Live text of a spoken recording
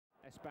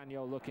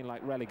Espanyol looking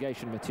like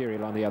relegation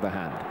material on the other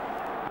hand.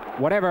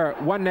 Whatever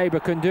one neighbour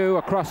can do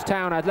across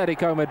town,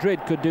 Atletico Madrid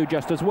could do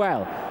just as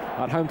well.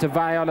 At home to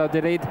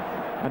Valladolid,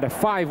 and a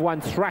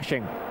 5-1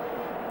 thrashing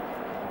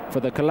for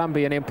the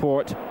Colombian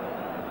import.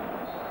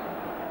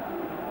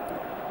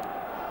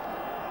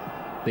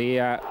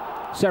 The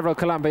several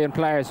Colombian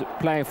players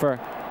playing for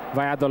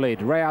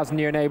Valladolid. Real's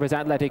near neighbours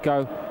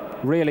Atletico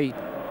really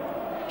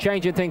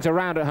changing things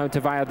around at home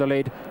to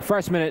Valladolid.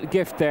 First minute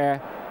gift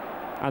there,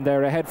 and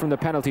they're ahead from the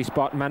penalty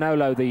spot.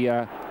 Manolo,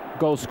 the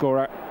goal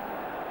scorer.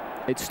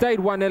 It stayed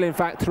 1-0 in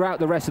fact throughout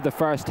the rest of the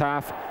first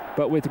half,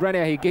 but with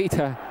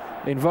Recio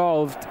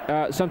involved,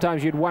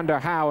 sometimes you'd wonder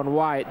how and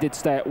why it did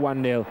stay at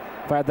 1-0.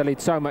 Valladolid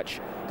so much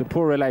the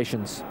poor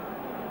relations.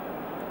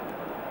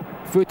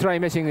 Futre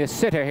missing the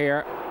sitter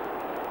here.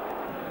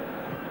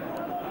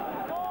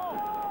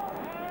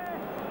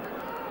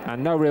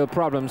 And no real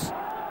problems,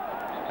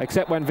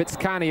 except when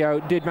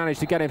Vizcanio did manage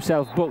to get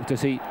himself booked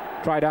as he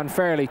tried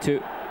unfairly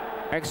to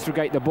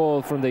extricate the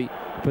ball from the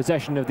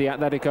possession of the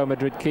Atletico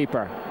Madrid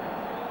keeper.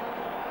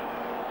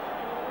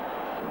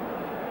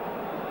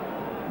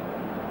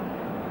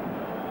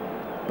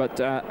 But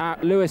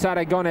Luis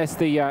Aragones,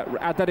 the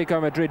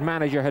Atletico Madrid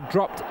manager, had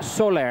dropped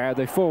Soler,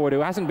 the forward, who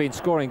hasn't been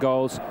scoring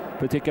goals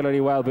particularly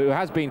well, but who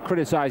has been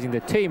criticising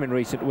the team in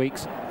recent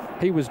weeks.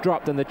 He was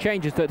dropped, and the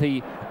changes that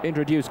he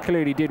introduced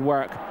clearly did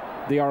work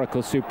the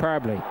Oracle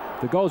superbly.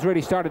 The goals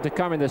really started to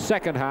come in the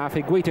second half.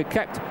 Higuita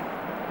kept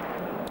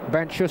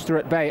Bernd Schuster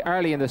at bay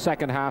early in the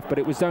second half, but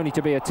it was only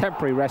to be a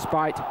temporary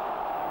respite.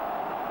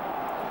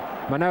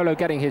 Manolo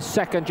getting his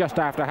second just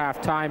after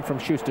half-time from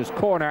Schuster's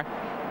corner.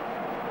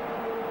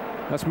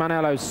 That's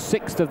Manolo's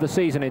 6th of the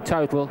season in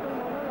total.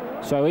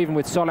 So even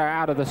with Soler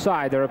out of the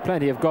side, there are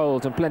plenty of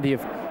goals and plenty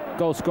of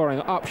goal-scoring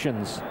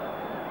options.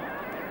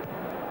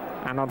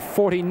 And on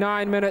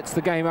 49 minutes,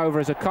 the game over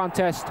as a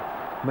contest.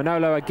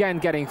 Manolo again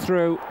getting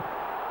through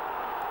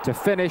to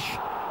finish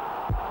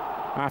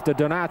after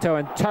Donato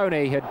and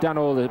Tony had done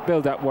all the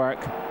build-up work.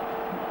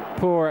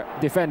 Poor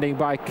defending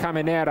by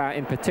Caminera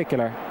in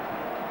particular.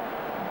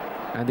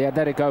 And the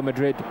Atletico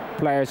Madrid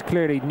players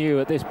clearly knew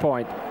at this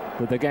point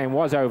that the game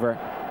was over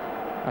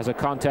as a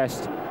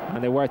contest,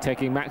 and they were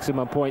taking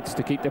maximum points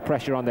to keep the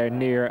pressure on their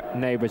near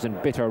neighbours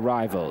and bitter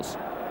rivals.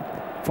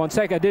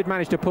 Fonseca did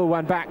manage to pull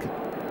one back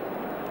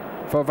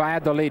for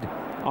Valladolid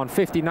on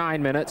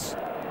 59 minutes.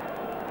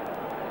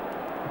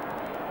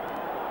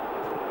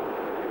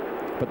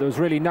 But there was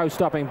really no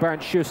stopping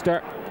Bernd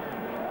Schuster.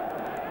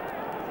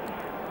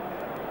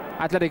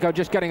 Atletico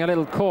just getting a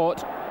little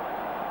caught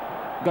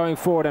going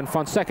forward, and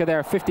Fonseca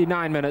there,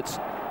 59 minutes,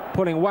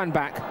 pulling one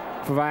back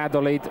for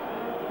Valladolid.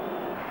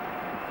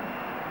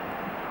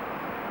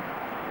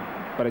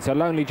 But it's a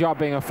lonely job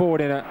being a forward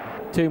in a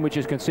team which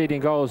is conceding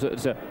goals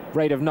at a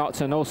rate of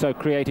knots, and also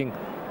creating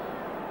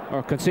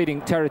or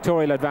conceding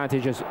territorial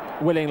advantage as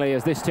willingly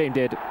as this team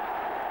did.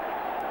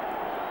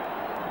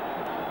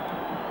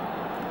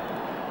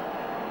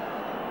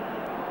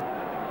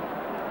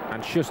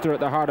 And Schuster at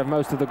the heart of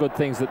most of the good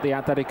things that the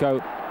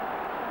Atletico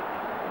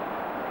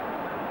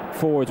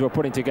forwards were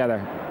putting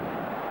together.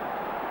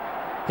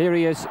 Here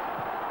he is.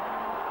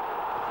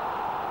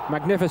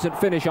 Magnificent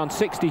finish on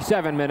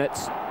 67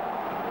 minutes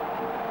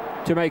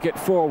to make it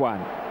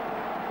 4-1.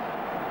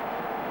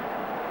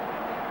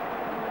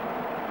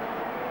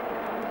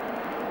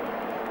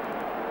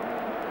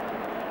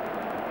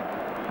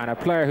 And a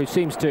player who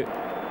seems to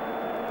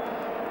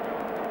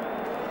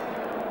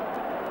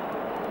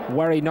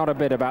worry not a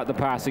bit about the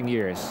passing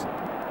years.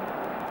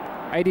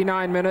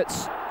 89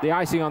 minutes, the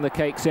icing on the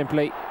cake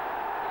simply.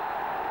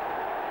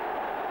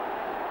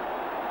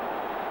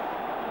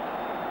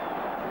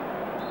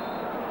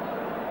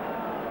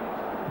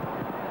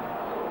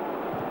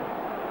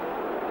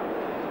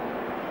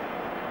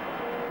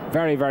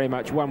 Very, very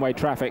much one-way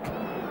traffic,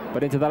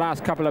 but into the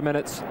last couple of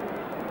minutes,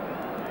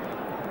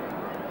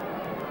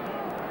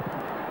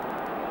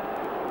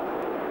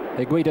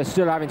 Higuita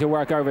still having to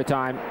work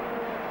overtime.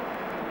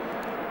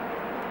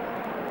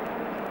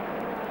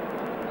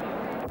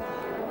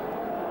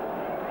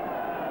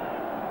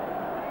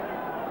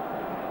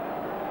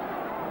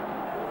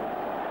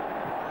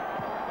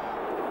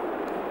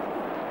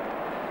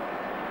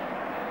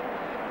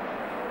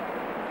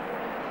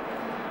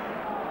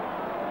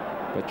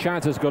 But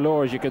chances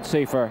galore, as you can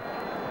see, for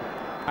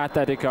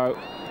Atletico.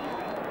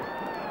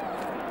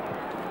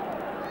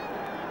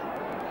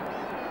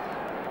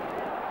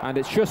 And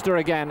it's Schuster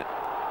again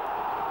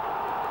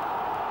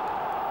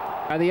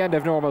at the end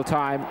of normal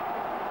time.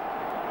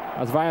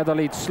 As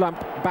Valladolid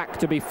slump back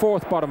to be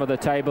 4th bottom of the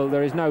table,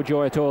 there is no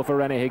joy at all for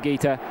René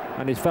Higuita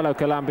and his fellow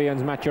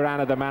Colombians,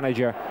 Maturana the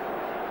manager,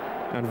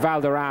 and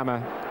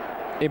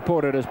Valderrama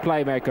imported as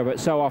playmaker, but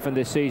so often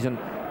this season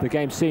the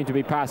game seemed to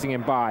be passing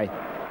him by.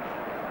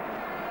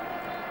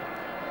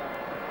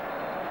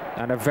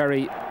 And a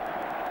very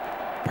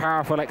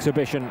powerful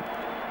exhibition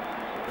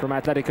from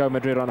Atletico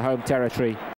Madrid on home territory.